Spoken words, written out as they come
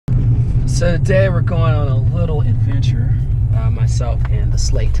So today we're going on a little adventure, myself and the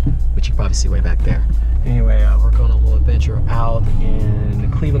Slate, which you can probably see way back there. Anyway, we're going on a little adventure out in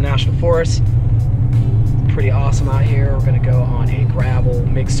the Cleveland National Forest. Pretty awesome out here. We're going to go on a gravel,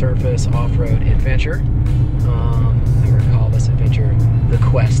 mixed surface, off-road adventure. And we're going to call this adventure The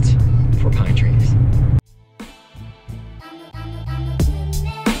Quest for Pine Trees.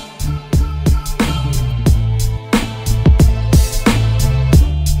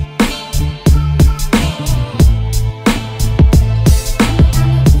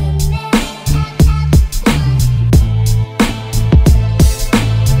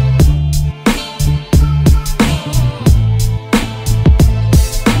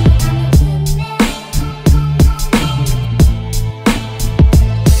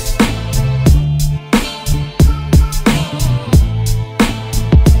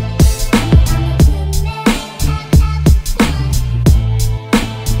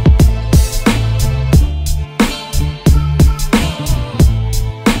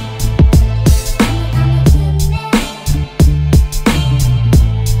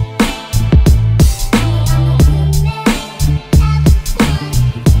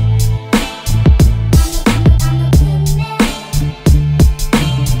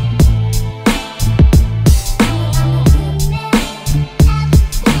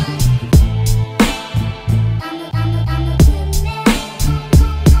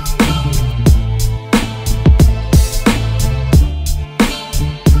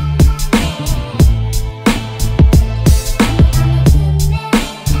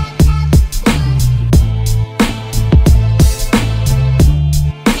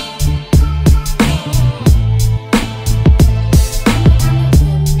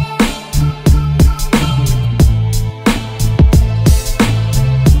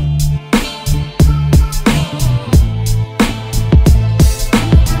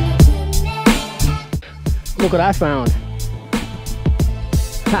 Look what I found.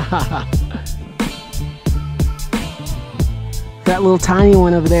 That little tiny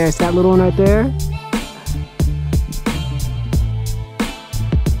one over there. It's that little one right there.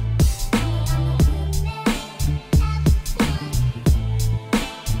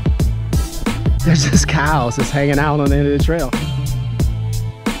 There's just cows just hanging out on the end of the trail.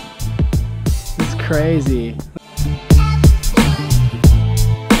 It's crazy.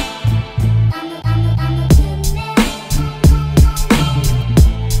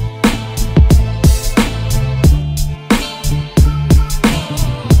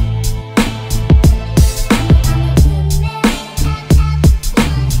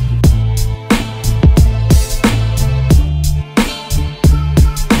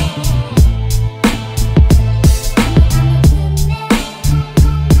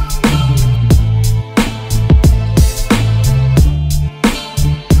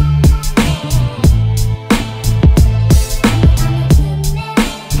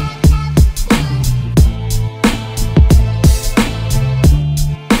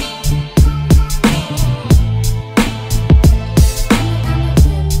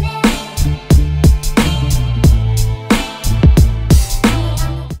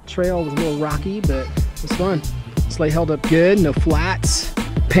 Trail was a little rocky, but it was fun. Slate held up good, no flats.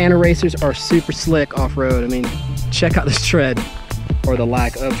 Pan erasers are super slick off-road. I mean, check out this tread, or the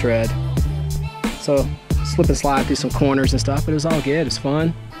lack of tread. So, slip and slide through some corners and stuff, but it was all good. It was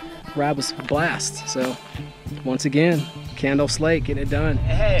fun. Ride was a blast. So, once again, Cannondale Slate, getting it done.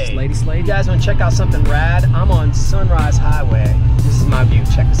 Hey, Slatey Slate. You guys want to check out something rad? I'm on Sunrise Highway. This is my view.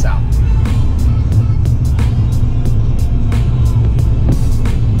 Check this out.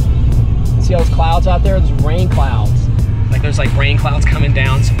 See all those clouds out there? There's rain clouds. Like there's like rain clouds coming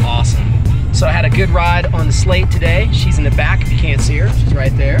down. It's awesome. So I had a good ride on the Slate today. She's in the back if you can't see her. She's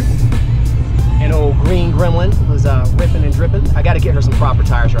right there. And old green gremlin was ripping and dripping. I got to get her some proper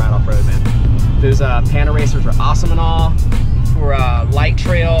tires right off-road, man. Those pan erasers are awesome and all for light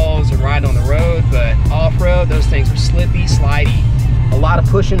trails and riding on the road, but off-road, those things are slippy, slidey. A lot of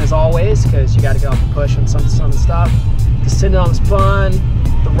pushing as always, because you got to get off and push on some stuff. Descending on was fun.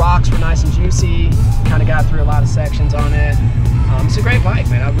 The rocks were nice and juicy. Kind of got through a lot of sections on it. It's a great bike,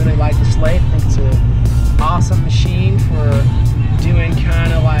 man. I really like the Slate. I think it's an awesome machine for doing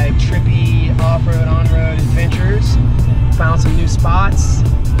kind of like trippy off-road, on-road adventures. Found some new spots.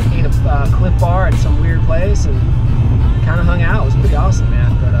 Ate a Cliff Bar at some weird place and kind of hung out. It was pretty awesome,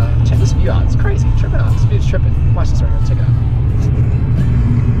 man. But check this view out. It's crazy. Check it out. This view's tripping. Watch this right here. Check it out.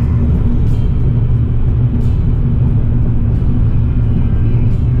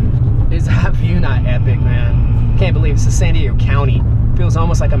 Is that view not epic, man? Can't believe it's in San Diego County. Feels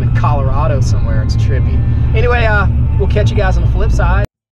almost like I'm in Colorado somewhere. It's trippy. Anyway, we'll catch you guys on the flip side.